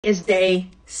Is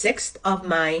day 6 of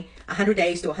my 100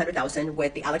 days to 100,000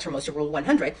 with the Alex Hormozi Rule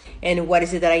 100. And what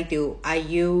is it that I do? I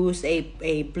use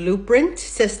a blueprint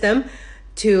system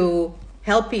to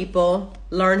help people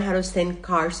learn how to send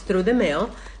cards through the mail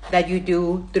that you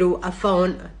do through a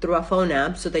phone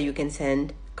app, so that you can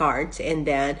send cards, and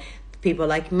then people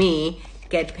like me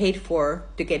get paid for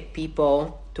to get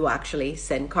people to actually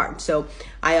send cards. So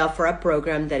I offer a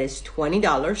program that is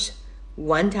 $20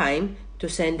 one time to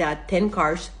send out 10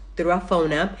 cards through a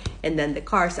phone app, and then the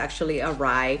cards actually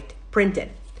arrived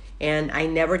printed. And I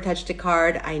never touch the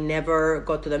card, I never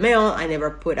go to the mail, I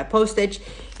never put a postage.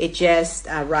 It just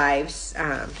arrives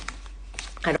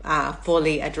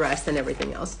fully addressed and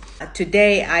everything else.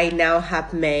 Today I now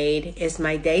have made, is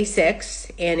my day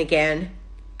 6, and again,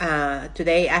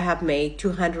 today I have made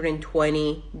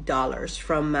 $220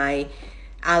 from my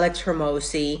Alex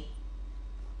Hormozi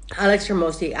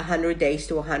 100 days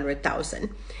to 100,000.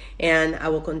 And I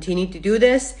will continue to do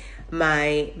this.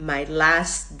 My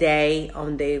last day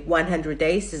on the 100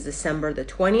 days is December the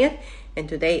 20th, and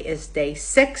today is day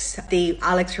 6. The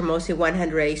Alex Hormozi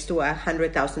 100 days to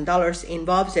 $100,000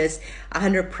 involves is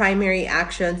 100 primary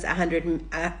actions,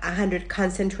 100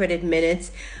 concentrated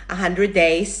minutes, 100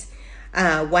 days,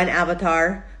 one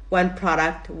avatar, one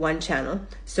product, one channel.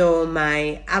 So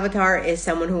my avatar is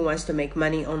someone who wants to make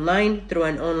money online through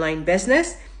an online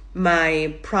business.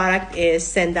 My product is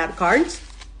send out cards,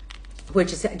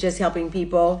 which is just helping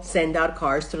people send out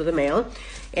cards through the mail.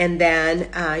 And then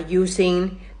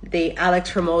using the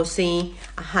Alex Hormozi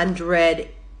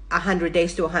 100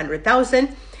 days to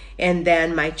 100,000. And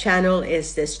then my channel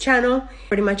is this channel.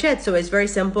 Pretty much it. So it's very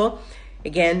simple.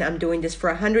 Again, I'm doing this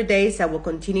for 100 days. I will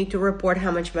continue to report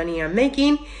how much money I'm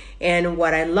making. And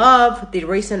what I love, the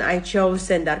reason I chose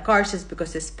send out cards is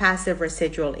because it's passive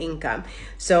residual income.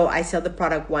 So I sell the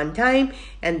product one time,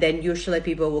 and then usually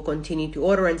people will continue to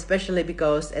order, and especially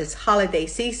because it's holiday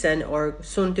season or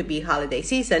soon to be holiday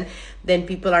season, then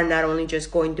people are not only just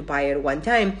going to buy it one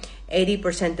time.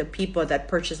 80% of people that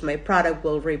purchase my product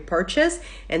will repurchase,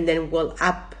 and then will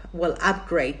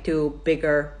upgrade to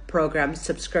bigger program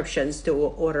subscriptions to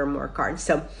order more cards.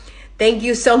 So thank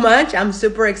you so much. I'm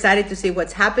super excited to see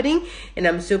what's happening, and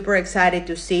I'm super excited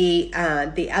to see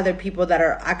the other people that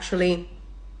are actually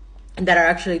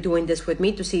doing this with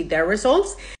me, to see their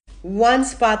results. One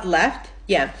spot left.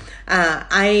 Yeah,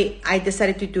 I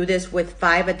decided to do this with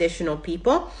 5 additional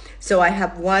people. So I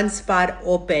have one spot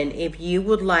open. If you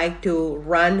would like to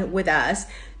run with us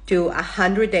to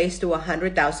 100 days to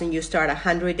 100,000, you start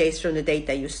 100 days from the date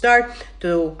that you start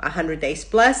to 100 days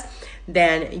plus,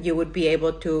 then you would be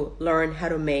able to learn how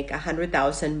to make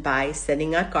 100,000 by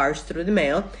sending out cards through the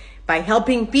mail, by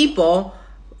helping people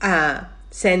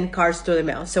send cards through the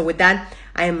mail. So with that,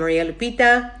 I am Maria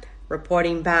Lupita,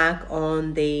 reporting back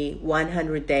on the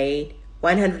 100 days to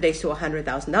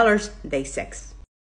 $100,000, day 6.